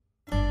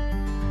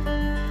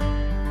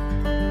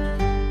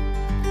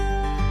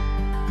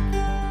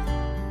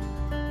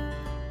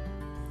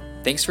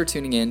Thanks for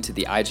tuning in to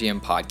the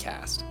IGM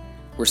podcast.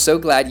 We're so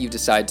glad you've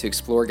decided to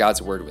explore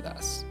God's Word with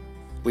us.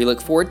 We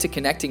look forward to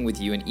connecting with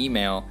you in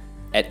email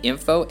at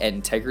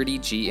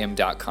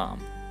info@integritygm.com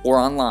or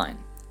online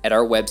at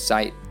our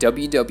website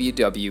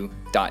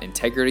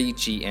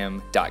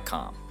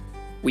www.integritygm.com.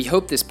 We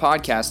hope this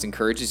podcast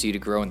encourages you to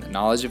grow in the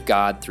knowledge of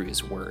God through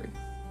His Word.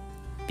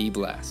 Be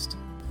blessed.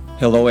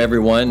 Hello,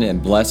 everyone,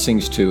 and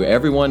blessings to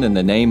everyone in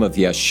the name of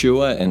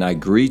Yeshua, and I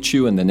greet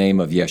you in the name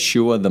of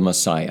Yeshua the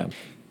Messiah.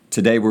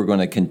 Today we're going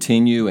to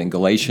continue in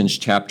Galatians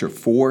chapter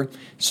 4,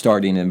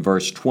 starting in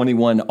verse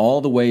 21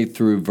 all the way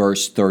through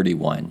verse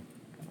 31.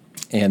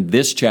 And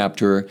this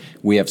chapter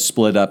we have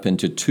split up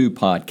into two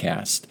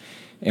podcasts.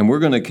 And we're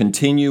going to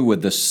continue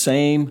with the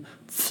same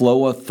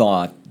flow of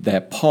thought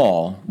that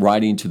Paul,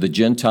 writing to the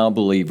Gentile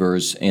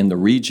believers in the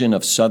region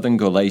of southern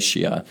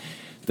Galatia,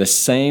 the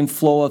same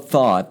flow of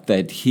thought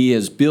that he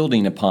is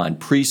building upon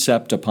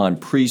precept,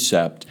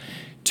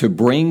 to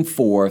bring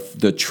forth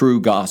the true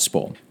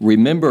gospel.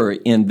 Remember,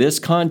 in this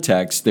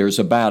context, there's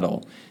a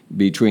battle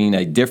between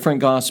a different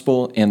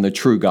gospel and the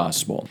true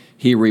gospel.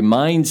 He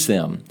reminds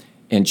them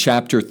in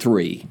chapter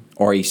 3,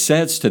 or he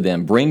says to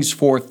them, brings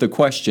forth the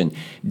question,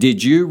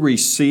 did you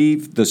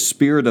receive the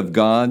Spirit of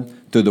God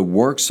through the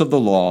works of the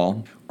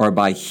law or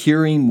by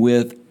hearing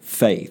with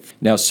faith?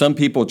 Now, some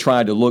people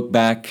try to look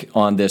back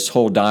on this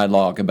whole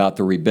dialogue about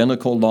the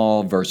rabbinical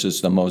law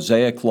versus the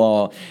Mosaic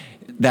law.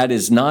 That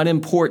is not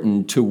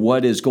important to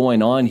what is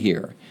going on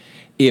here.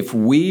 If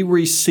we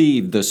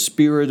receive the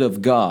Spirit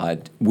of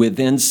God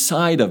within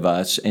inside of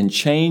us and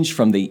change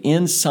from the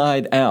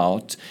inside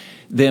out,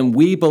 then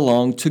we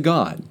belong to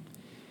God.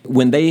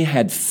 When they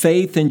had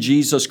faith in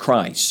Jesus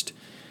Christ,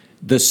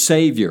 the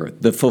Savior,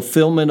 the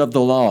fulfillment of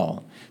the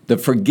law, the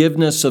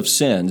forgiveness of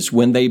sins,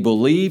 when they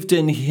believed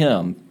in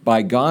Him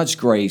by God's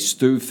grace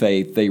through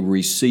faith, they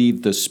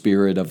received the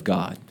Spirit of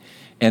God.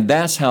 And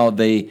that's how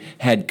they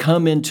had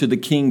come into the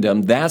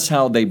kingdom. That's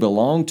how they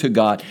belong to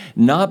God,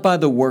 not by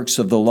the works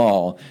of the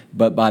law,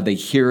 but by the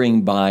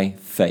hearing by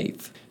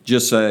faith.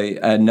 Just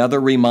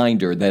another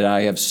reminder that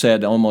I have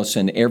said almost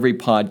in every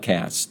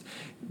podcast.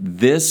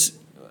 This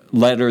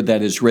letter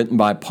that is written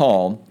by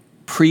Paul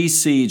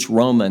precedes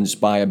Romans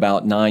by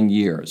about 9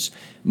 years.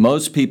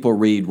 Most people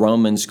read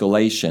Romans,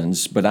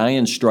 Galatians, but I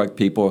instruct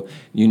people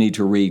you need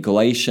to read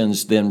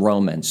Galatians, then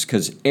Romans,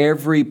 because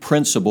every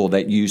principle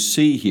that you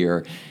see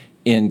here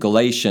in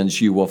Galatians,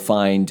 you will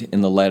find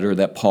in the letter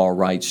that Paul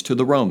writes to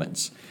the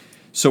Romans.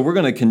 So we're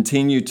going to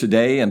continue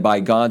today, and by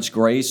God's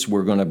grace,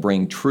 we're going to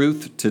bring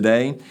truth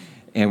today,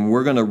 and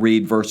we're going to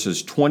read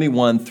verses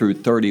 21 through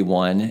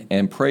 31,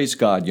 and praise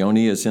God,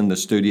 Yoni is in the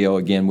studio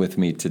again with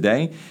me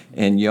today,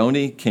 and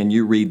Yoni, can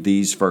you read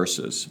these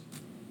verses?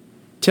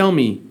 Tell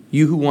me,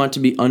 you who want to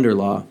be under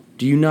law,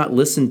 do you not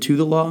listen to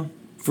the law?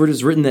 For it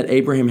is written that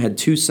Abraham had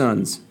 2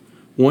 sons,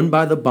 one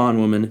by the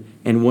bondwoman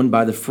and one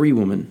by the free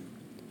woman.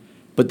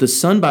 But the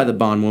son by the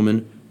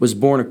bondwoman was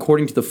born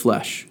according to the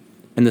flesh,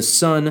 and the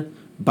son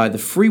by the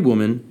free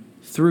woman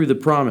through the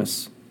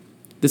promise.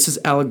 This is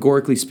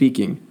allegorically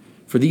speaking,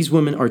 for these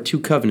women are 2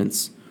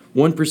 covenants,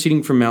 one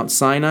proceeding from Mount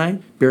Sinai,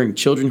 bearing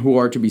children who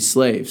are to be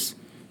slaves.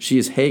 She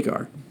is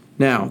Hagar.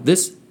 Now,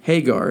 this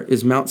Hagar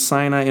is Mount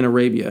Sinai in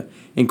Arabia,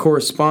 and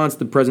corresponds to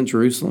the present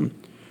Jerusalem,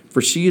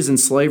 for she is in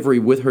slavery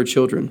with her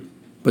children.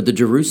 But the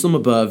Jerusalem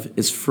above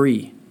is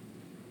free.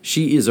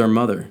 She is our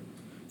mother.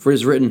 For it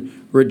is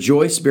written,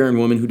 rejoice, barren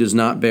woman who does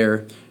not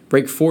bear.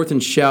 Break forth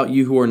and shout,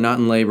 you who are not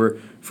in labor.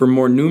 For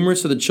more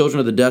numerous are the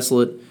children of the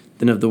desolate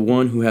than of the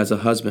one who has a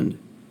husband.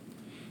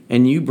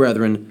 And you,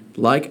 brethren,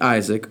 like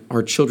Isaac,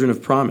 are children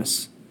of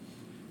promise.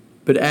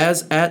 But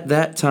as at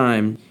that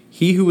time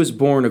he who was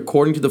born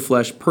according to the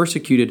flesh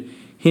persecuted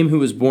him who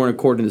was born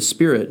according to the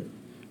Spirit,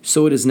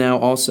 so it is now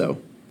also.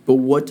 But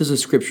what does the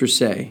Scripture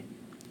say?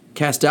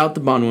 Cast out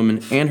the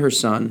bondwoman and her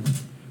son,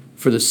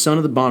 for the son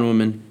of the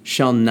bondwoman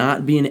shall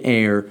not be an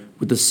heir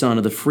with the son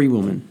of the free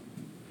woman.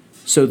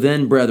 So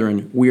then,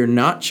 brethren, we are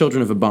not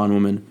children of a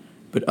bondwoman,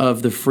 but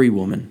of the free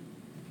woman.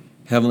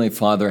 Heavenly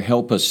Father,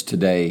 help us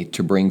today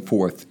to bring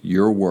forth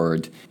your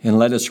word, and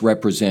let us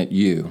represent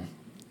you,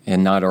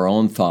 and not our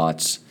own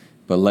thoughts,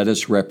 but let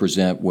us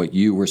represent what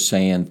you were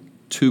saying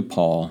to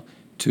Paul,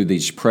 to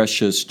these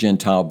precious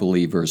Gentile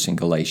believers in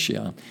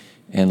Galatia.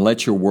 And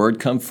let your word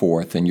come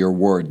forth, and your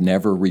word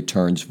never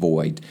returns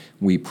void.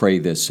 We pray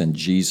this in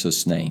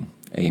Jesus' name.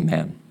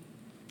 Amen.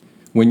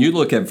 When you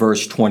look at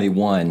verse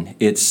 21,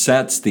 it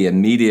sets the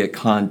immediate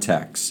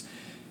context.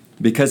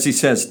 Because he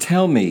says,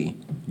 tell me,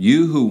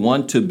 you who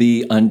want to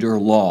be under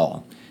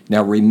law.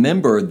 Now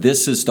remember,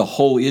 this is the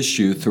whole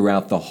issue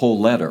throughout the whole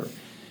letter.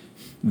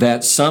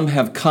 That some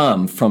have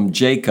come from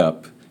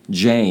Jacob,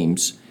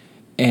 James,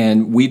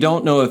 and we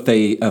don't know if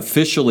they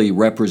officially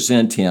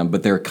represent him,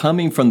 but they're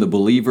coming from the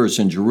believers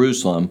in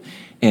Jerusalem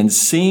and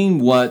seeing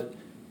what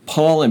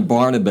Paul and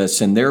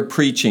Barnabas and their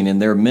preaching and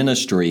their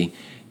ministry,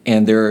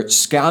 and they're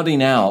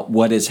scouting out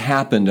what has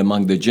happened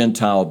among the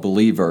Gentile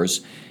believers,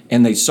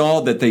 and they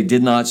saw that they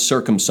did not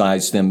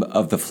circumcise them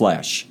of the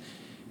flesh.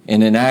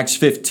 And in Acts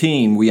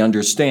 15, we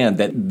understand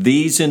that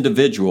these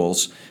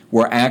individuals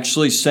were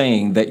actually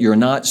saying that you're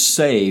not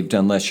saved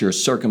unless you're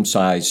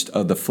circumcised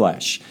of the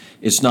flesh.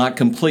 It's not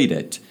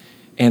completed.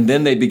 And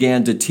then they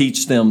began to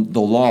teach them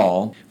the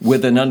law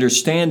with an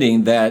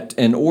understanding that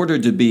in order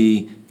to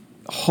be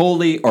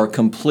holy or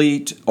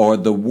complete or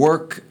the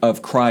work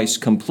of Christ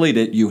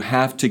completed, you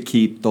have to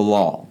keep the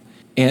law.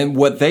 And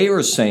what they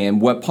are saying,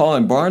 what Paul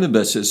and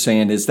Barnabas is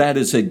saying, is that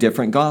is a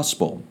different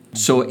gospel.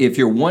 So if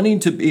you're wanting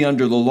to be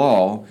under the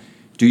law,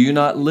 do you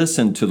not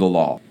listen to the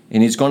law?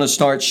 And he's going to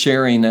start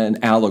sharing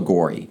an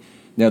allegory.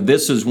 Now,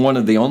 this is one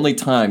of the only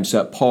times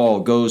that Paul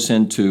goes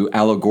into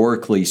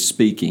allegorically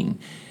speaking.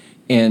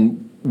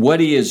 And what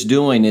he is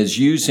doing is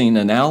using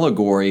an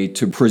allegory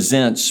to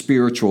present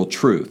spiritual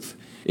truth.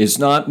 It's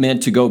not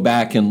meant to go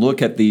back and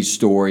look at these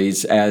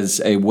stories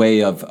as a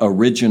way of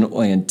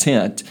original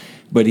intent,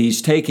 but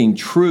he's taking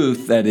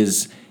truth that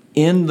is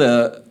in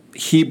the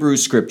Hebrew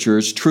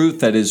Scriptures, truth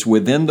that is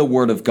within the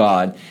Word of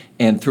God,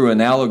 and through an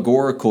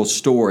allegorical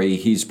story,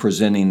 he's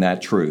presenting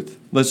that truth.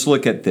 Let's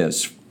look at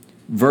this.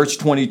 Verse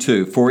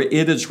 22, "For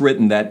it is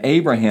written that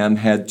Abraham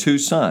had two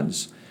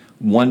sons,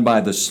 one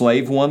by the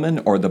slave woman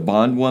or the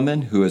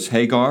bondwoman, who is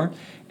Hagar,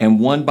 and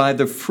one by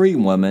the free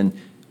woman,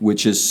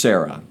 which is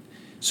Sarah."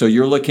 So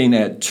you're looking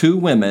at two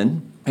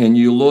women, and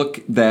you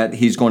look that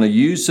he's going to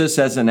use this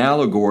as an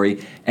allegory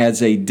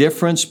as a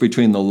difference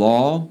between the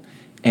law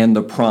and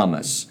the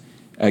promise.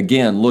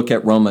 Again, look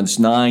at Romans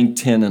 9,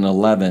 10, and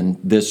 11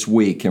 this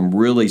week and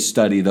really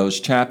study those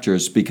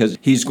chapters because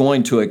he's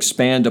going to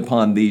expand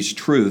upon these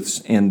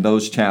truths in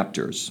those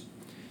chapters.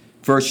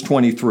 Verse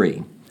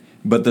 23,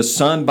 "But the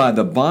son by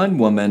the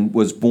bondwoman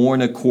was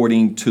born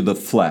according to the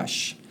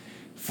flesh."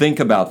 Think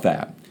about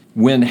that.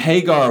 When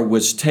Hagar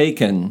was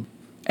taken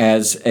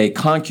as a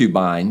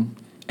concubine,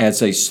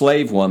 as a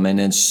slave woman,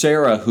 and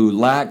Sarah, who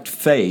lacked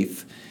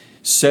faith,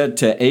 said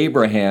to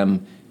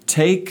Abraham,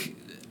 "Take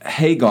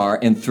Hagar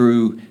and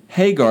through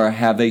Hagar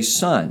have a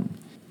son."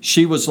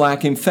 She was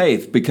lacking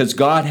faith because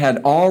God had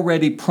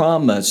already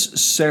promised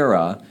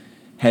Sarah,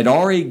 had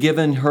already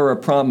given her a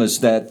promise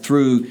that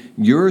through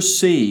your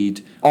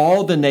seed,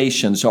 all the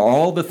nations or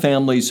all the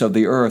families of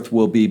the earth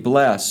will be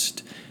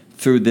blessed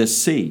through this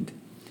seed.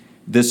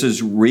 This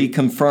is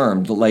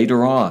reconfirmed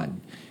later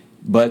on.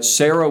 But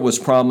Sarah was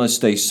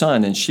promised a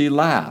son, and she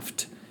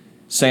laughed,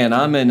 saying,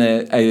 "I'm in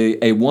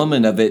a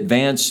woman of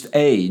advanced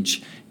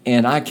age,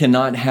 and I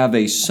cannot have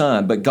a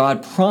son." But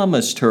God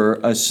promised her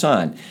a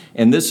son.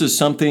 And this is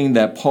something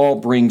that Paul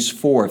brings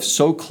forth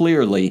so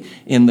clearly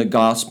in the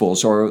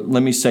Gospels, or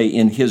let me say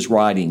in his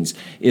writings.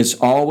 It's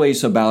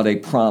always about a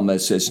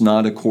promise. It's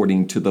not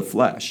according to the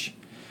flesh.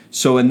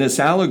 So in this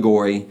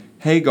allegory,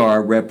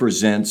 Hagar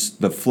represents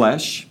the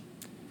flesh,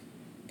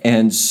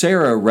 and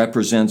Sarah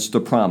represents the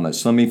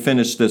promise. Let me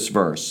finish this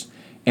verse.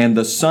 "And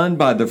the son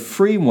by the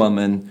free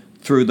woman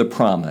through the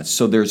promise."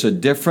 So there's a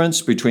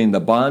difference between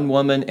the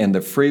bondwoman and the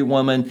free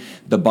woman.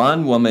 The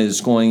bondwoman is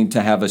going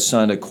to have a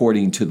son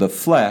according to the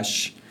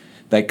flesh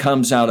that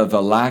comes out of a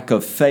lack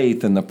of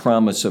faith in the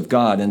promise of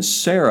God. And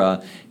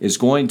Sarah is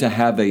going to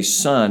have a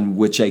son,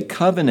 which a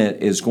covenant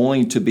is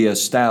going to be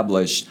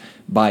established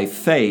by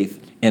faith,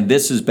 and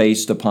this is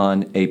based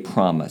upon a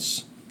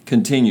promise.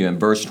 Continue in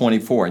verse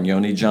 24, and you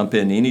only jump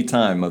in any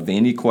time of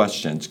any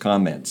questions,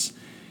 comments.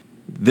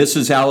 "This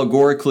is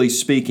allegorically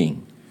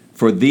speaking.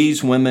 For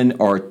these women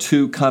are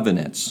two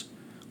covenants,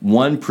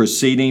 one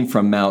proceeding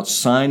from Mount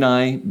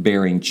Sinai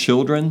bearing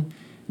children."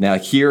 Now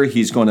here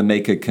he's going to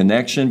make a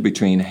connection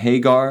between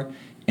Hagar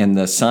and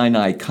the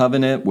Sinai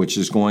covenant, which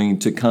is going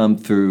to come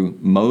through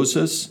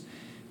Moses,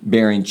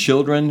 bearing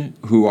children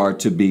who are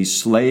to be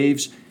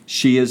slaves.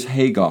 She is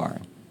Hagar.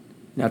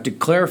 Now, to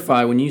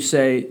clarify, when you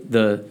say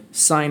the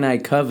Sinai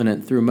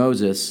covenant through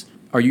Moses,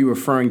 are you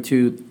referring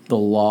to the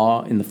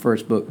law in the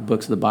first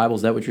books of the Bible?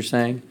 Is that what you're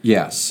saying?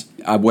 Yes.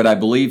 What I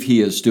believe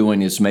he is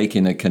doing is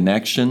making a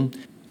connection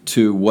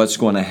to what's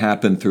going to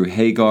happen through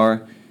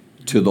Hagar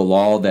to the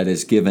law that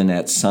is given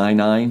at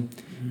Sinai.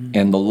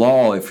 And the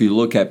law, if you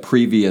look at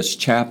previous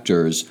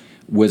chapters,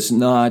 was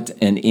not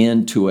an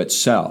end to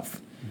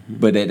itself,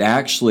 but it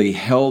actually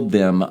held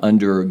them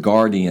under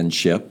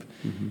guardianship,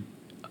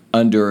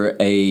 under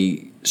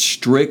a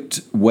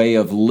strict way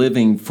of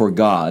living for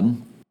God,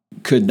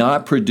 could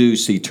not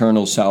produce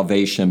eternal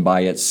salvation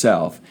by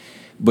itself,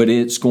 but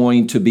it's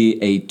going to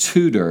be a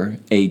tutor,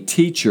 a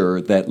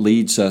teacher that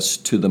leads us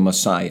to the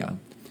Messiah.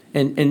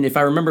 And if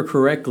I remember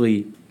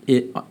correctly,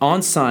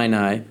 on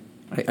Sinai,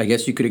 I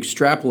guess you could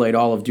extrapolate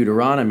all of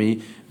Deuteronomy,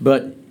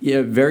 but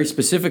very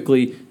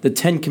specifically, the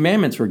Ten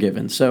Commandments were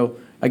given. So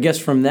I guess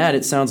from that,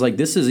 it sounds like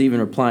this is even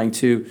applying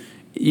to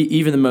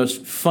even the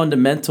most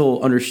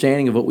fundamental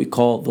understanding of what we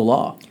call the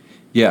law.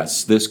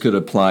 Yes, this could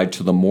apply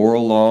to the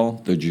moral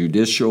law, the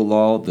judicial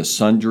law, the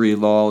sundry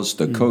laws,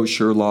 the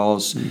kosher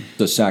laws,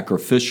 the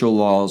sacrificial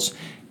laws.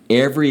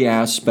 Every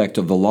aspect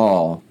of the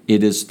law,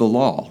 it is the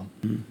law.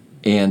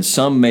 And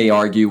some may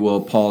argue,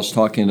 well, Paul's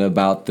talking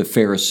about the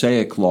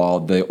Pharisaic law,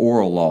 the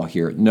oral law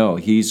here. No,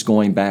 he's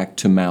going back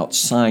to Mount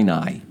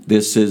Sinai.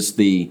 This is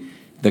the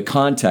the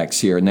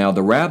context here. Now,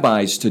 the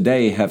rabbis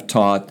today have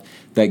taught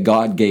that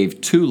God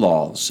gave two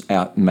laws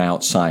at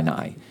Mount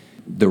Sinai.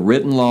 The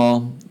written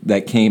law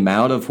that came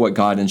out of what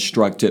God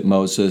instructed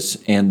Moses,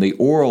 and the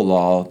oral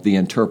law, the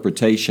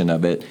interpretation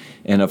of it.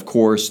 And of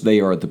course,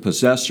 they are the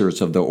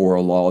possessors of the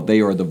oral law.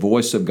 They are the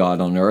voice of God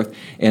on earth,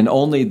 and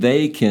only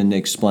they can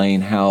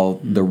explain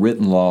how the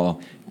written law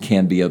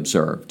can be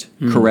observed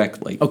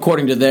correctly.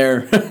 According to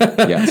their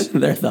Yes.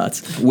 their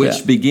thoughts.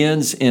 Which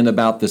begins in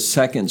about the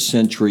 2nd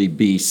century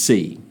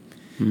BC.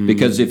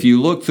 Because if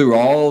you look through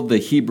all the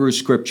Hebrew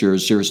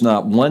scriptures, there's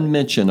not one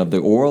mention of the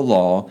oral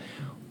law,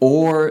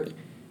 or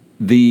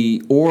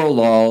the oral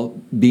law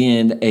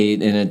being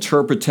an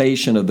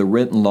interpretation of the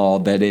written law,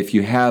 that if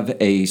you have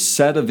a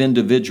set of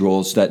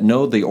individuals that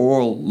know the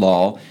oral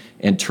law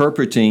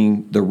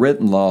interpreting the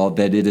written law,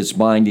 that it is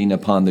binding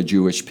upon the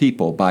Jewish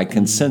people by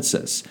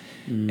consensus.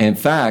 In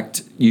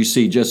fact, you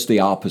see just the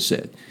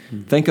opposite.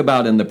 Think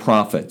about in the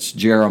prophets,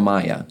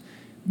 Jeremiah.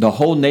 The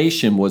whole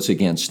nation was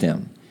against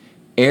him.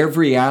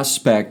 Every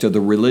aspect of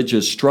the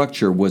religious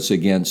structure was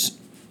against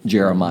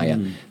Jeremiah.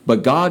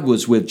 But God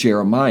was with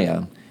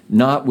Jeremiah,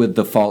 not with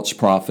the false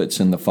prophets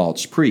and the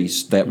false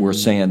priests that were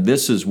saying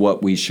this is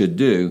what we should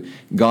do.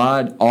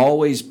 God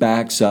always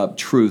backs up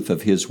truth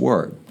of his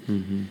word.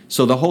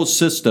 So the whole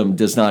system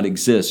does not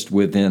exist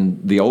within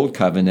the Old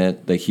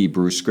Covenant, the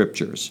Hebrew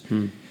scriptures.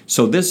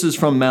 So this is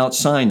from Mount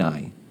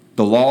Sinai.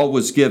 The law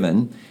was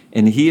given,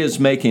 and he is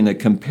making a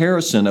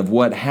comparison of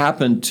what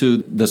happened to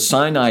the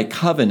Sinai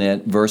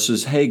covenant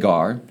versus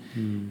Hagar,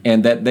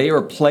 and that they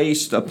are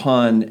placed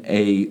upon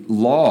a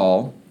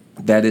law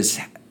that is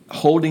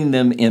holding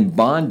them in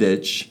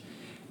bondage,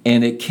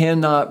 and it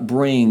cannot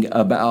bring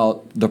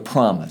about the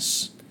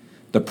promise.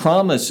 The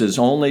promise is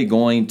only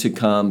going to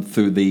come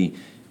through the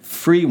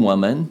free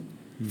woman,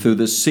 through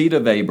the seed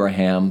of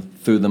Abraham,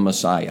 through the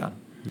Messiah.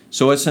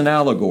 So it's an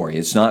allegory.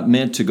 It's not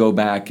meant to go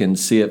back and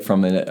see it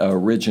from an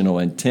original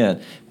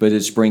intent, but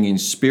it's bringing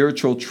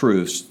spiritual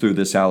truths through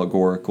this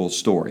allegorical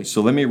story.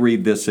 So let me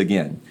read this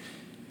again.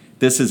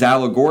 This is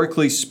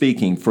allegorically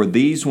speaking, for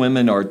these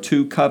women are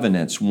two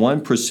covenants,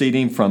 one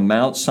proceeding from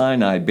Mount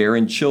Sinai,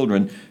 bearing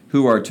children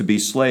who are to be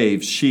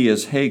slaves. She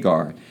is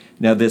Hagar.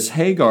 Now this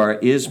Hagar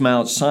is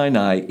Mount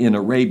Sinai in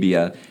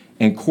Arabia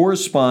and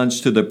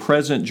corresponds to the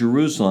present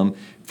Jerusalem,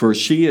 for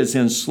she is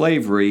in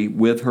slavery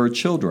with her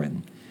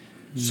children.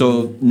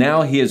 So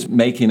now he is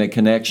making a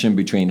connection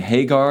between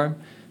Hagar,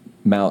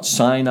 Mount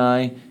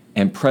Sinai,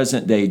 and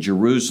present-day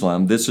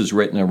Jerusalem. This is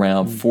written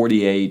around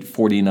 48,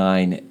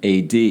 49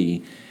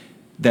 AD,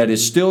 that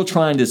is still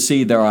trying to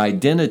see their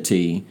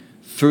identity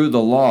through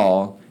the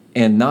law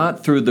and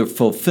not through the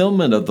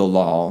fulfillment of the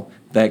law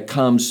that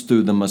comes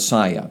through the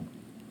Messiah.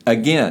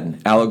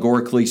 Again,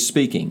 allegorically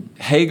speaking,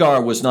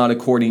 Hagar was not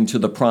according to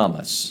the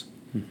promise.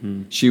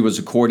 She was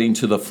according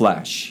to the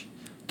flesh.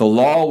 The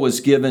law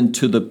was given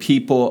to the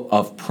people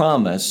of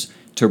promise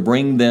to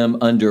bring them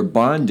under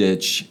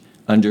bondage,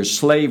 under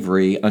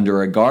slavery,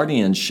 under a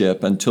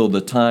guardianship until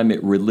the time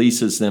it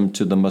releases them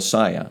to the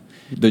Messiah.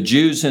 The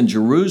Jews in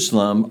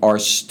Jerusalem are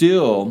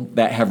still,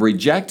 that have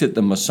rejected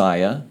the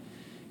Messiah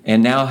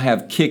and now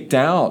have kicked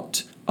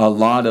out a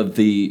lot of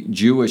the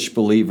Jewish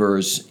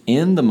believers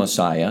in the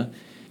Messiah,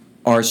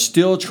 are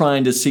still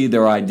trying to see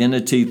their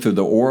identity through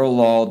the oral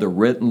law, the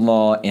written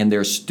law, and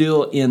they're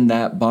still in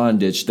that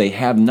bondage. They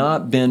have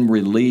not been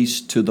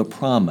released to the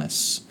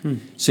promise.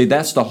 See,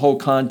 that's the whole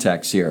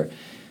context here.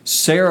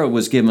 Sarah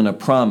was given a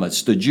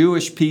promise. The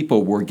Jewish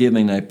people were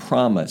given a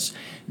promise.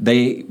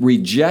 They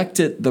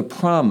rejected the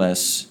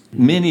promise,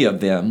 many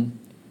of them,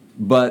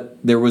 but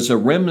there was a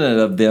remnant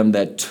of them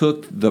that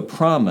took the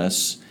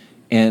promise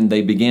and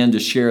they began to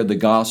share the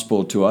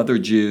gospel to other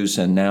Jews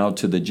and now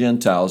to the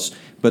Gentiles.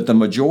 But the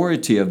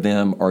majority of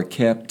them are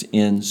kept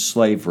in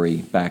slavery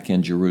back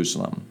in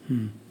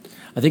Jerusalem.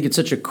 I think it's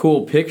such a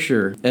cool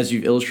picture as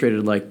you've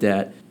illustrated like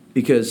that,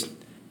 because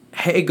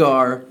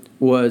Hagar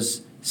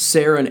was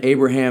Sarah and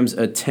Abraham's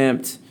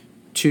attempt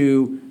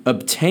to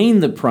obtain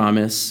the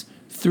promise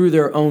through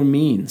their own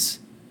means,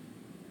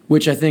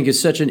 which I think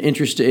is such an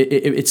interesting,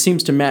 it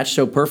seems to match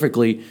so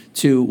perfectly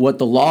to what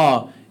the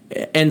law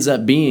ends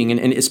up being,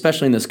 and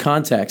especially in this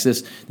context,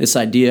 this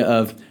idea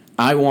of,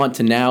 I want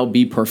to now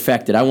be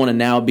perfected. I want to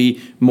now be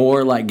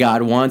more like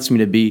God wants me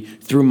to be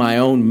through my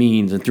own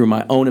means and through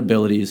my own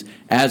abilities,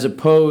 as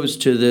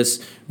opposed to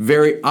this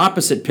very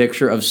opposite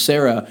picture of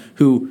Sarah,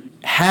 who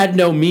had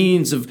no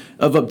means of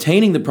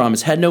obtaining the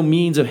promise, had no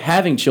means of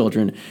having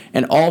children,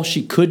 and all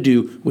she could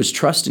do was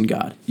trust in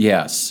God.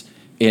 Yes,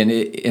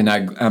 and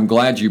I'm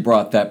glad you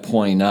brought that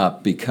point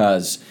up,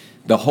 because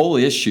the whole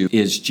issue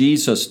is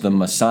Jesus the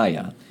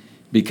Messiah.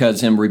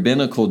 Because in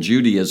rabbinical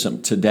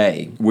Judaism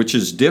today, which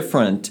is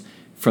different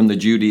from the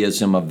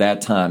Judaism of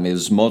that time,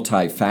 is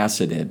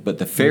multifaceted, but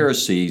the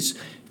Pharisees,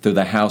 through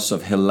the house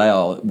of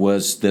Hillel,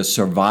 was the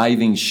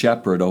surviving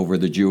shepherd over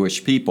the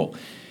Jewish people.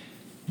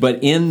 But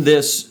in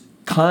this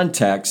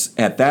context,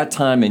 at that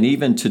time and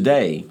even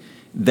today,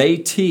 they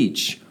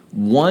teach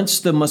once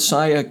the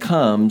Messiah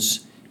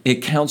comes,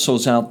 it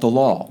cancels out the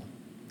law.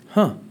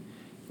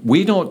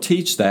 We don't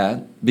teach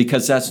that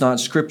because that's not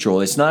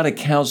scriptural. It's not a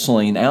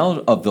counseling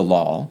out of the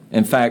law.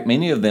 In fact,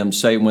 many of them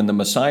say when the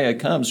Messiah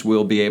comes,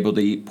 we'll be able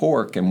to eat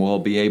pork and we'll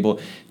be able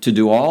to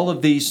do all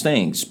of these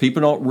things.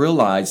 People don't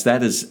realize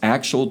that is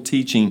actual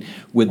teaching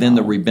within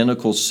the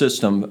rabbinical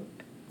system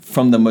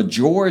from the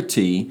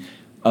majority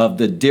of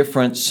the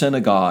different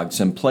synagogues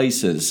and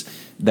places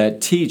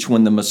that teach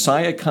when the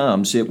Messiah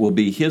comes, it will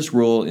be his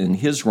rule and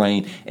his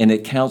reign, and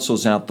it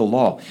counsels out the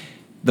law.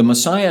 The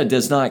Messiah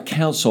does not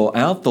counsel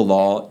out the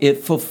law,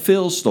 it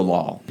fulfills the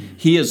law.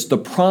 He is the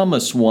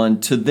promised one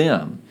to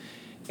them.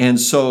 And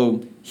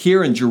so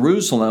here in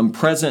Jerusalem,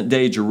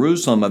 present-day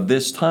Jerusalem of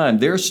this time,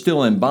 they're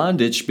still in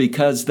bondage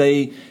because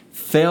they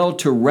failed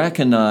to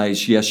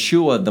recognize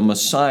Yeshua, the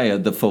Messiah,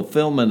 the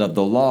fulfillment of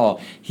the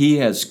law. He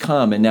has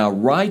come, and now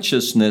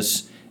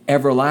righteousness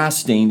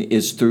everlasting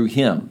is through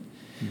him.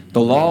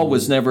 The law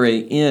was never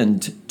an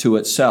end to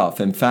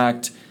itself. In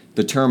fact,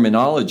 the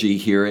terminology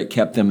here, it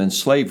kept them in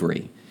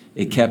slavery.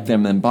 It kept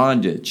them in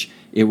bondage.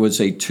 It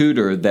was a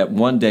tutor that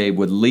one day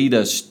would lead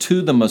us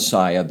to the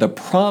Messiah, the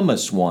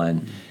promised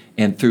one,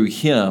 and through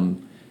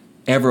him,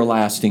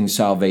 everlasting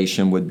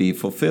salvation would be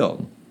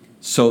fulfilled.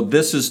 So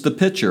this is the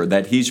picture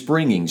that he's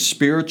bringing,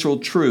 spiritual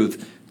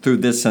truth through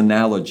this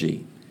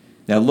analogy.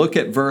 Now look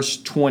at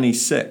verse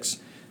 26.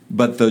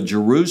 But the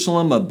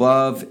Jerusalem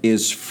above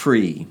is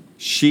free.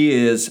 She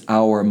is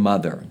our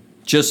mother.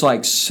 Just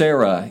like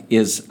Sarah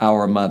is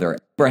our mother.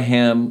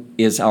 Abraham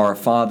is our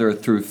father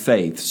through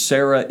faith.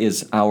 Sarah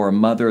is our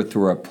mother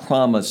through a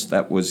promise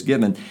that was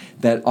given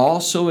that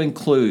also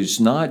includes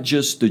not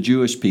just the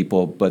Jewish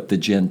people, but the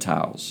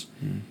Gentiles.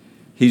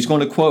 He's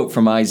going to quote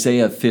from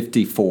Isaiah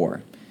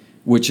 54,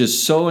 which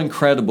is so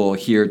incredible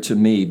here to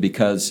me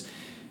because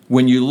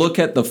when you look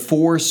at the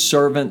four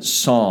servant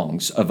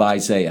songs of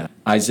Isaiah,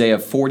 Isaiah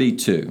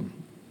 42,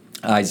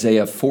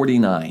 Isaiah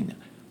 49,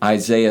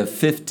 Isaiah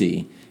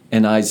 50,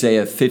 and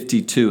Isaiah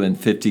 52 and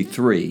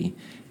 53,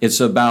 it's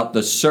about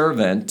the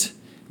servant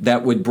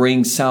that would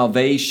bring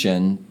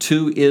salvation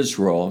to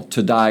Israel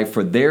to die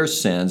for their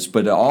sins,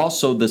 but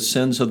also the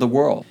sins of the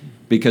world.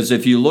 Because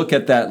if you look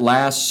at that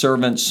last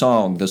servant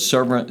song, the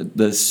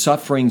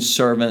suffering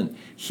servant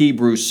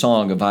Hebrew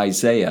song of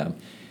Isaiah,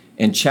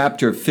 in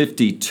chapter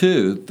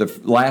 52,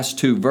 the last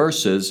two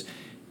verses,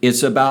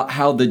 it's about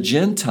how the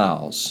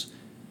Gentiles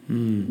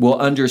will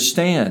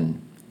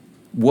understand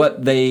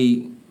what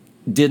they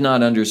did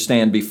not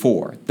understand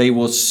before. They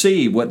will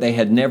see what they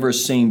had never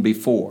seen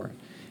before.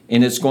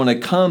 And it's going to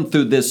come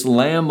through this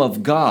Lamb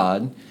of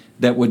God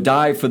that would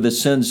die for the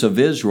sins of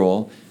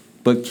Israel,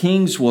 but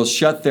kings will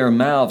shut their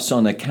mouths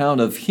on account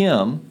of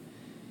him.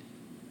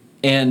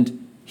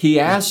 And he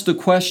asked the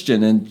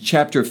question in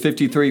chapter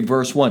 53,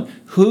 verse 1,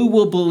 who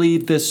will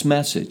believe this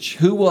message?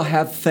 Who will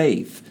have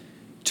faith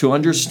to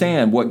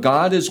understand what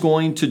God is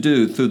going to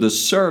do through the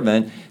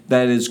servant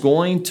that is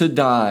going to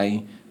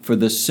die for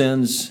the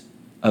sins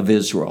of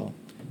Israel?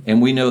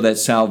 And we know that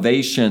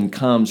salvation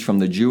comes from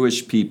the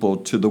Jewish people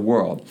to the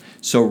world.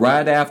 So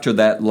right after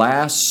that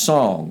last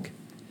song,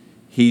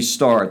 he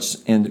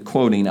starts in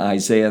quoting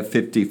Isaiah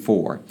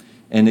 54.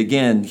 And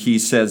again, he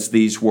says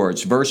these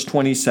words, verse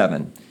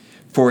 27,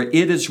 for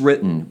it is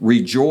written,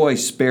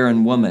 rejoice,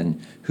 barren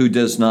woman who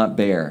does not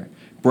bear.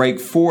 Break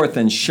forth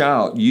and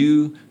shout,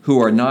 you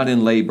who are not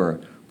in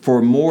labor.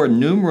 For more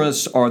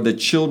numerous are the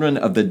children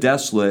of the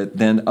desolate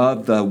than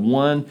of the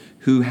one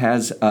who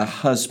has a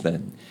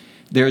husband.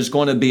 There's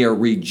going to be a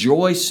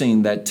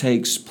rejoicing that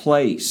takes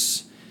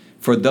place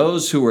for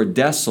those who are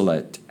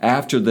desolate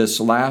after this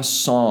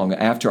last song,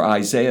 after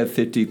Isaiah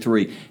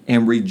 53,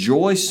 and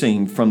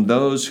rejoicing from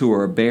those who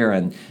are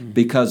barren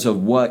because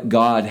of what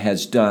God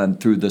has done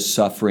through the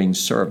suffering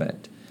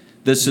servant.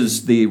 This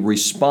is the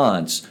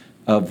response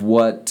of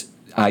what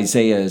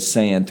Isaiah is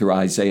saying through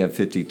Isaiah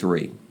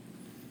 53.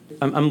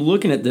 I'm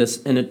looking at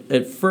this, and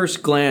at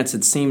first glance,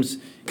 it seems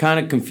kind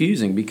of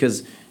confusing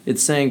because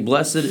it's saying,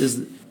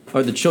 blessed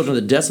are the children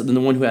of the desolate than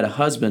the one who had a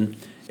husband.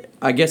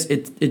 I guess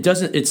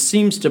it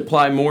seems to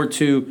apply more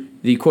to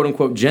the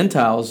quote-unquote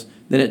Gentiles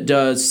than it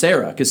does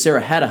Sarah, because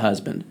Sarah had a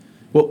husband.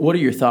 What are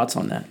your thoughts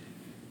on that?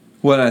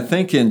 Well, I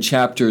think in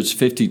chapters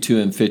 52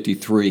 and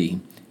 53,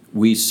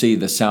 we see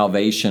the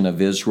salvation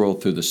of Israel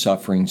through the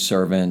suffering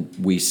servant.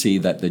 We see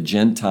that the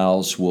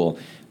Gentiles will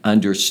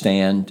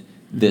understand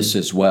this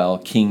as well.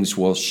 Kings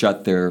will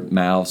shut their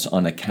mouths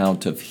on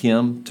account of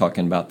him,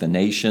 talking about the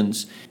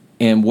nations.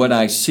 And what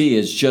I see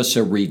is just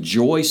a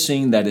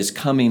rejoicing that is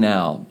coming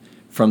out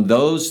from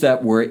those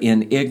that were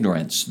in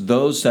ignorance,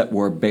 those that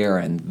were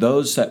barren,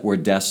 those that were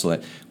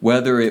desolate,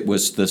 whether it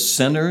was the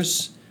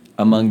sinners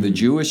among the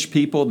Jewish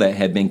people that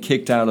had been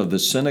kicked out of the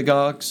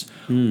synagogues,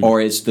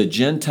 or it's the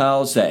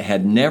Gentiles that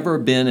had never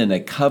been in a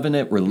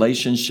covenant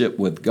relationship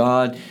with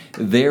God.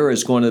 There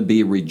is going to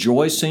be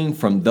rejoicing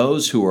from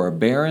those who are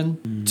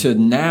barren to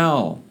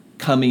now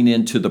coming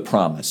into the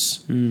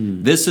promise.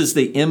 This is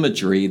the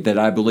imagery that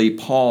I believe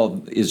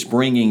Paul is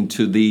bringing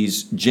to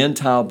these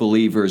Gentile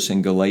believers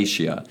in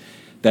Galatia,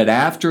 that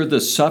after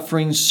the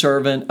suffering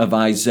servant of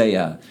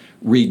Isaiah,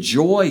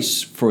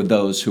 rejoice for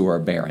those who are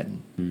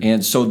barren.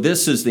 And so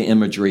this is the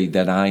imagery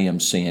that I am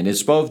seeing.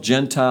 It's both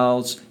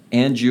Gentiles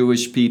and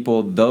Jewish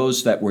people,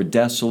 those that were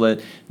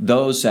desolate,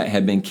 those that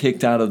had been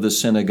kicked out of the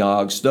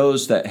synagogues,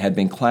 those that had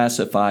been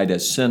classified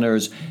as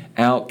sinners,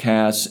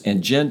 outcasts,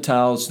 and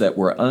Gentiles that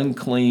were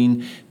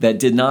unclean, that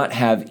did not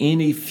have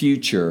any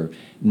future.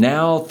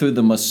 Now, through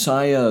the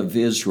Messiah of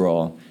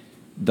Israel,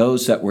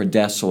 those that were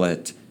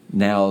desolate,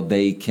 now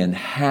they can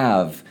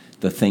have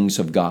the things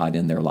of God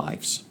in their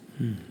lives.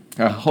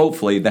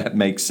 Hopefully that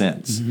makes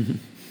sense.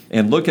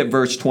 And look at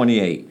verse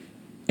 28.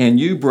 And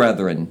you,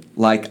 brethren,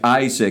 like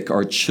Isaac,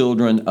 are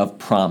children of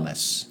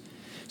promise.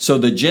 So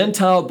the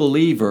Gentile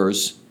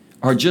believers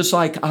are just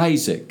like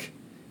Isaac,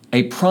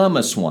 a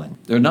promised one.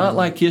 They're not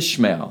like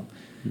Ishmael,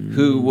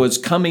 who was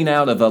coming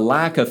out of a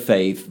lack of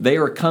faith. They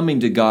are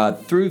coming to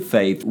God through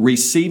faith,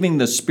 receiving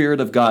the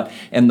Spirit of God,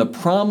 and the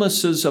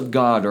promises of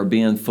God are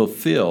being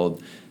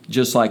fulfilled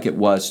just like it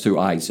was through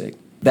Isaac.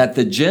 That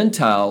the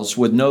Gentiles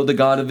would know the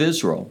God of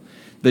Israel.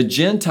 The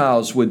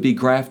Gentiles would be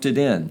grafted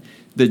in.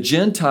 The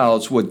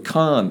Gentiles would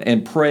come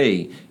and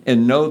pray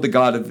and know the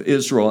God of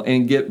Israel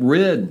and get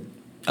rid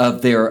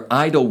of their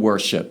idol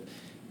worship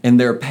and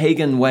their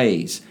pagan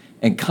ways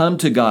and come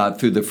to God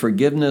through the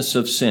forgiveness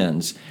of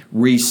sins,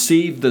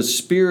 receive the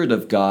Spirit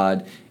of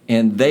God,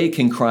 and they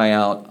can cry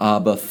out,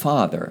 Abba,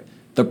 Father.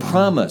 The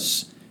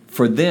promise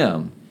for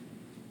them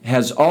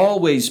has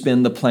always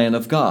been the plan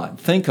of God.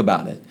 Think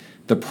about it.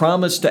 The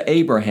promise to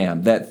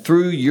Abraham that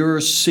through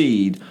your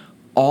seed,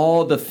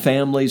 all the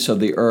families of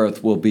the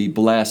earth will be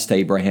blessed,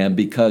 Abraham,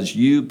 because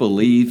you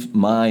believe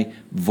my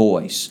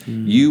voice.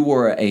 You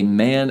were a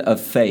man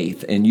of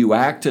faith, and you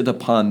acted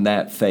upon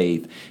that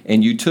faith,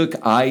 and you took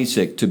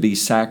Isaac to be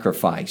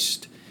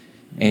sacrificed,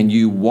 and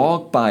you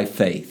walked by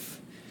faith.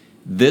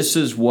 This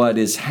is what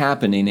is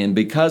happening, and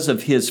because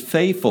of his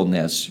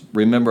faithfulness,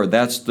 remember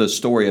that's the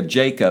story of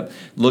Jacob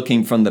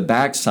looking from the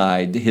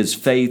backside, his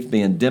faith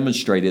being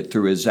demonstrated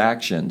through his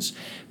actions.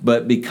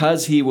 But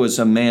because he was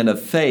a man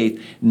of faith,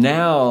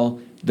 now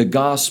the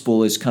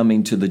gospel is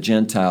coming to the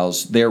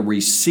Gentiles. They're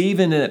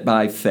receiving it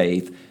by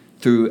faith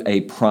through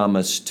a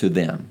promise to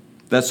them.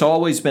 That's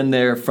always been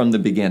there from the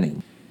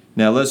beginning.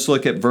 Now let's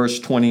look at verse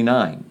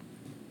 29.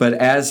 But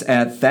as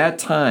at that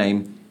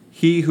time,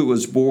 he who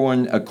was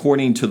born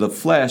according to the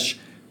flesh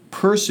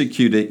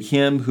persecuted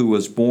him who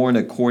was born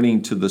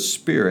according to the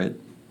Spirit.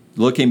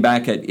 Looking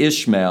back at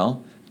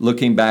Ishmael,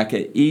 looking back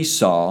at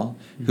Esau,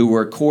 who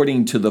were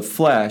according to the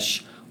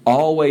flesh,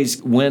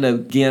 always went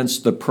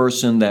against the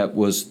person that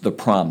was the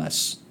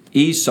promise.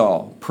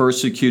 Esau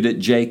persecuted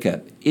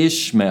Jacob.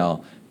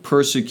 Ishmael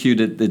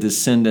persecuted the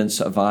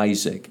descendants of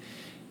Isaac.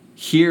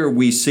 Here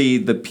we see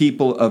the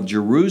people of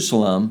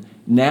Jerusalem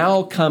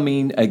now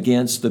coming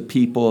against the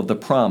people of the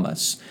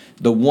promise.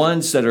 The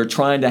ones that are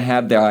trying to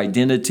have their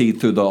identity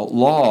through the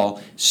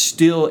law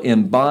still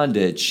in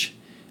bondage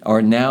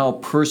are now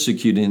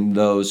persecuting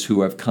those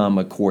who have come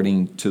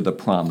according to the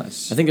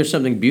promise. I think there's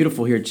something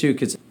beautiful here too,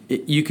 because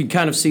you can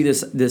kind of see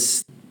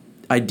this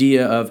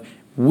idea of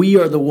we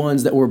are the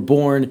ones that were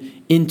born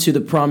into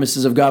the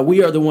promises of God.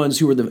 We are the ones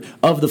who are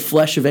of the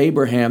flesh of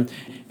Abraham,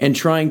 and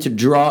trying to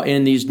draw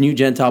in these new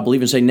Gentile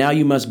believers and say, now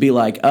you must be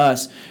like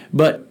us.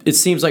 But it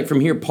seems like from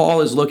here, Paul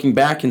is looking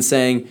back and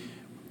saying,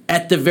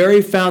 at the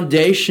very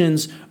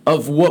foundations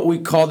of what we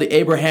call the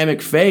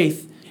Abrahamic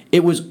faith,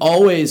 it was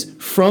always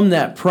from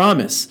that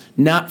promise,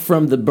 not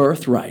from the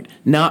birthright,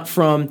 not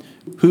from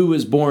who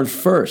was born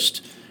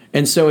first.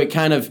 And so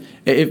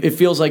it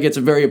feels like it's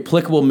a very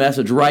applicable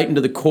message right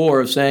into the core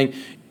of saying,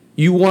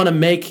 you want to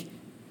make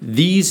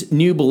these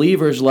new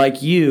believers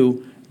like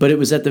you, but it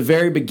was at the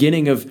very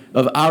beginning of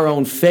our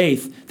own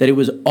faith that it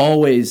was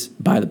always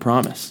by the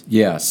promise.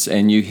 Yes,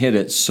 and you hit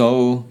it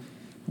so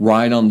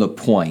right on the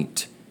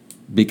point,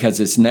 because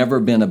it's never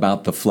been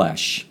about the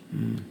flesh.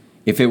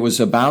 If it was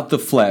about the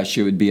flesh,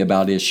 it would be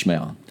about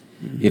Ishmael.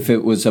 If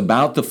it was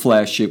about the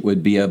flesh, it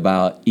would be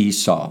about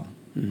Esau.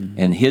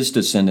 And his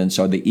descendants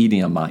are the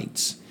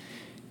Edomites.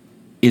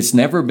 It's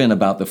never been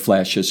about the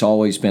flesh. It's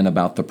always been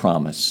about the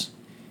promise.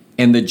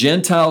 And the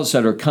Gentiles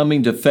that are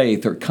coming to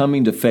faith are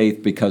coming to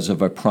faith because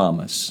of a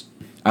promise.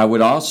 I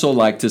would also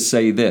like to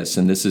say this,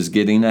 and this is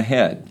getting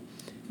ahead,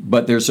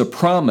 but there's a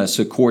promise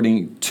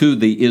according to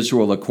the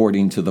Israel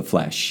according to the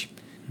flesh,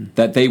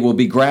 that they will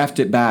be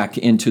grafted back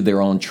into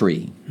their own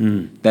tree,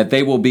 that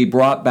they will be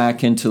brought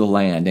back into the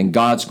land, and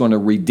God's going to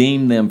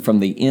redeem them from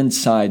the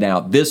inside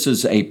out. This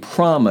is a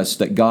promise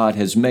that God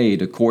has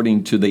made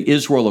according to the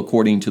Israel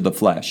according to the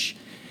flesh.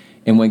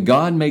 And when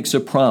God makes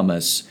a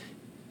promise,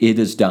 it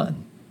is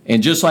done.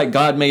 And just like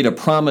God made a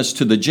promise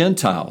to the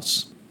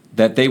Gentiles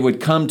that they would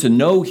come to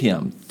know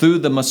him through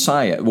the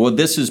Messiah. Well,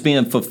 this is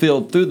being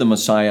fulfilled through the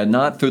Messiah,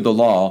 not through the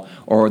law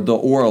or the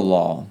oral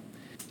law.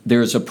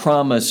 There's a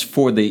promise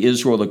for the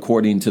Israel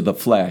according to the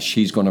flesh.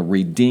 He's going to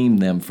redeem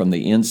them from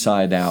the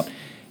inside out.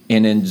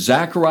 And in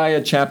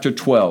Zechariah chapter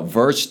 12,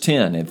 verse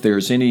 10, if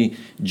there's any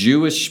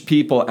Jewish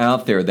people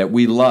out there that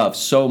we love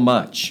so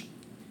much,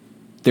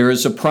 there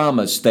is a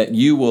promise that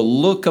you will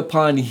look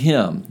upon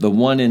him, the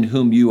one in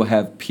whom you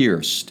have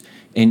pierced,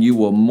 and you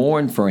will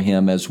mourn for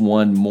him as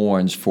one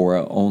mourns for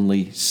an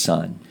only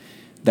son.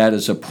 That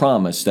is a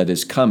promise that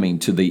is coming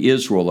to the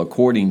Israel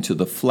according to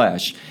the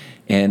flesh.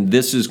 And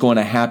this is going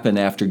to happen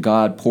after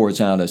God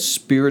pours out a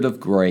spirit of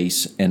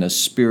grace and a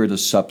spirit of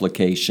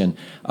supplication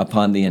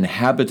upon the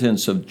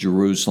inhabitants of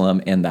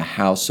Jerusalem and the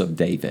house of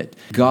David.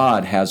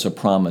 God has a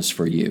promise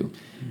for you.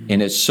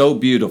 And it's so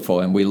beautiful.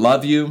 And we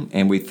love you,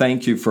 and we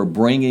thank you for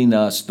bringing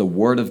us the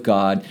Word of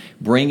God,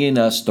 bringing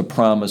us the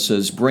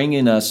promises,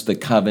 bringing us the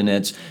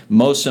covenants.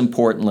 Most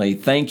importantly,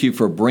 thank you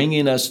for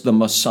bringing us the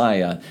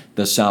Messiah,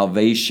 the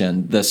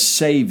salvation, the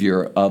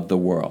Savior of the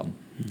world.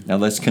 Now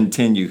let's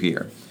continue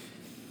here.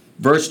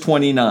 Verse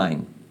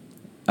 29,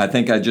 I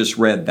think I just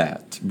read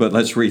that, but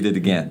let's read it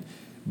again.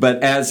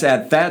 But as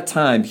at that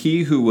time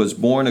he who was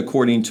born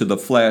according to the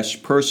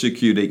flesh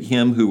persecuted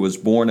him who was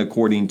born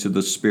according to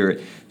the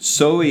Spirit,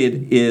 so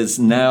it is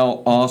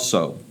now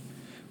also.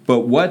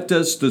 But what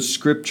does the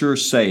Scripture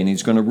say? And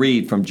he's going to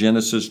read from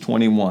Genesis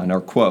 21,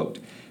 or quote,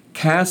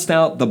 "Cast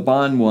out the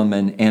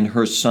bondwoman and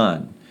her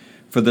son,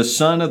 for the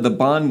son of the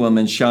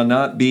bondwoman shall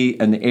not be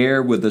an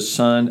heir with the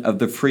son of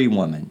the free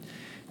woman."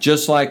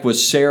 Just like with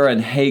Sarah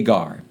and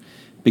Hagar,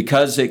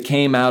 because it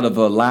came out of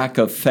a lack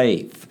of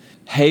faith,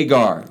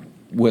 Hagar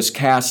was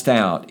cast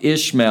out.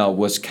 Ishmael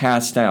was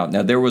cast out.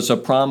 Now, there was a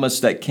promise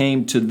that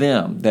came to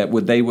them that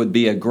they would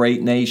be a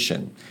great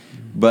nation,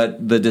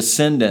 but the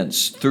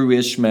descendants through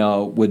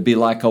Ishmael would be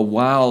like a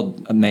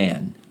wild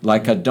man,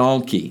 like a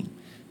donkey,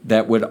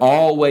 that would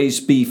always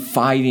be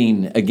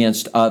fighting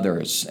against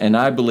others, and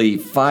I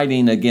believe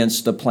fighting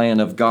against the plan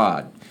of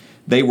God.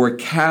 They were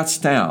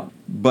cast out,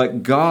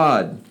 but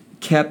God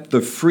kept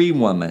the free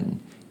woman,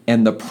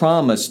 and the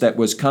promise that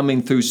was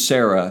coming through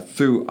Sarah,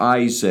 through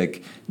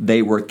Isaac,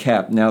 they were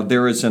kept. Now,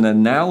 there is an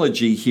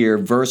analogy here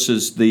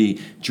versus the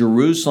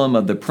Jerusalem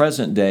of the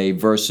present day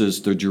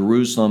versus the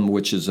Jerusalem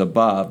which is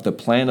above, the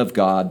plan of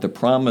God, the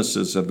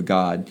promises of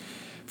God.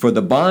 For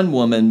the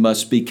bondwoman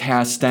must be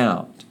cast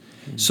out.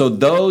 So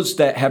those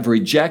that have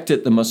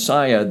rejected the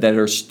Messiah, that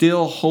are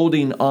still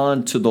holding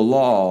on to the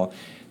law,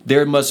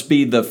 there must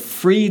be the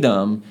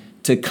freedom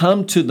to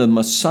come to the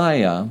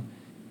Messiah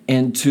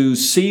and to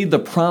see the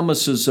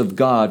promises of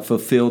God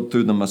fulfilled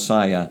through the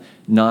Messiah,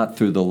 not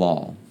through the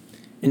law.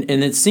 And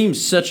it seems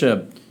such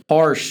a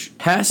harsh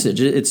passage.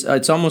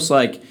 It's almost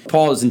like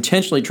Paul is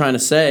intentionally trying to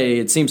say,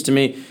 it seems to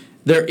me,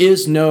 there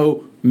is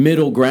no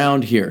middle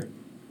ground here.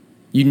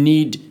 You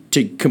need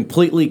to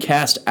completely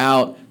cast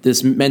out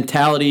this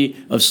mentality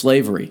of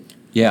slavery.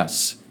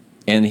 Yes.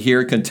 And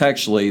here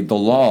contextually, the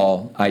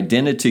law,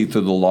 identity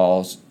through the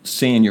law,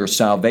 seeing your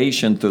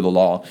salvation through the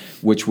law,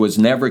 which was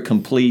never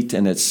complete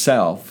in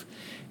itself,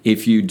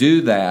 if you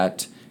do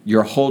that,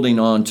 you're holding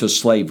on to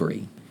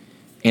slavery.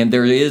 And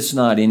there is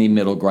not any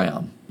middle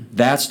ground.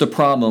 That's the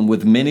problem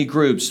with many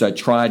groups that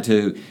try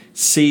to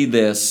see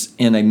this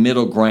in a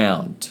middle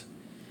ground.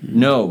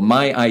 No,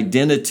 my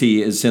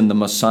identity is in the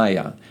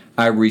Messiah.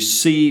 I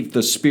received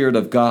the Spirit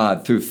of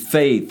God through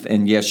faith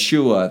in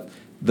Yeshua,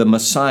 the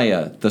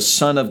Messiah, the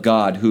Son of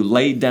God, who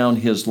laid down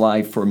his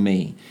life for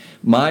me.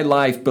 My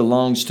life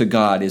belongs to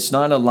God. It's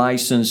not a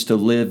license to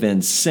live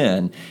in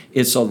sin.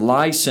 It's a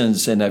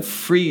license and a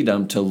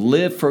freedom to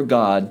live for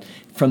God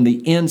from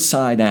the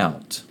inside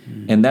out.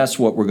 And that's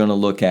what we're going to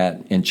look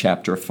at in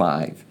chapter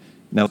 5.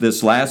 Now,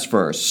 this last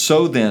verse,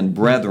 "So then,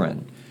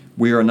 brethren,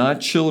 we are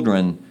not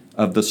children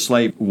of the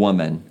slave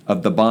woman,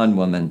 of the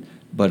bondwoman,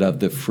 but of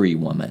the free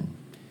woman."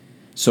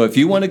 So if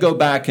you want to go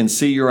back and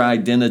see your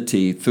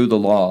identity through the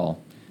law,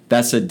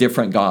 that's a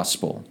different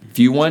gospel. If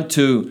you want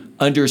to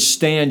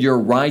understand your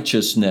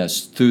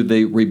righteousness through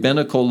the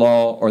rabbinical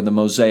law or the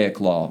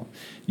Mosaic law,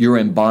 you're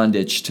in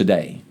bondage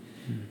today.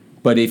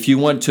 But if you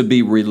want to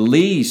be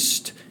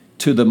released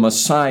to the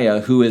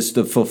Messiah, who is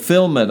the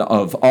fulfillment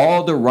of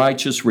all the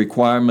righteous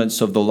requirements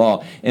of the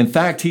law, in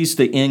fact, he's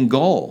the end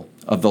goal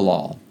of the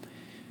law,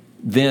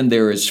 then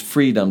there is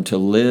freedom to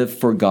live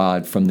for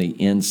God from the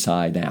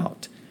inside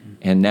out.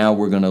 And now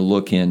we're going to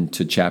look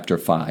into chapter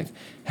 5.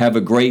 Have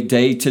a great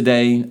day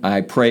today.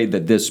 I pray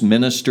that this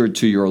ministered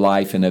to your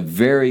life in a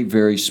very,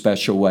 very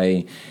special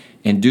way.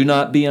 And do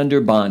not be under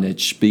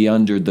bondage. Be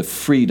under the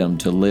freedom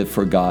to live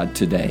for God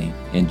today.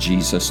 In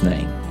Jesus'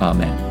 name,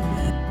 amen.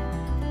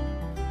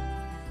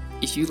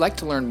 If you'd like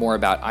to learn more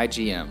about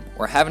IGM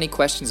or have any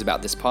questions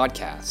about this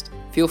podcast,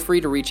 feel free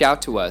to reach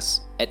out to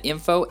us at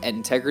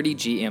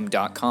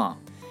info@integritygm.com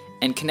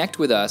and connect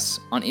with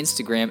us on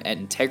Instagram at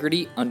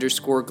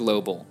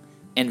integrity_global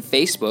and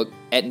Facebook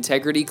at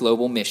Integrity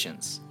Global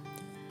Missions.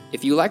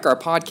 If you like our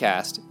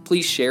podcast,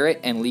 please share it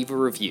and leave a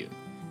review.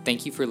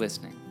 Thank you for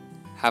listening.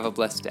 Have a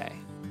blessed day.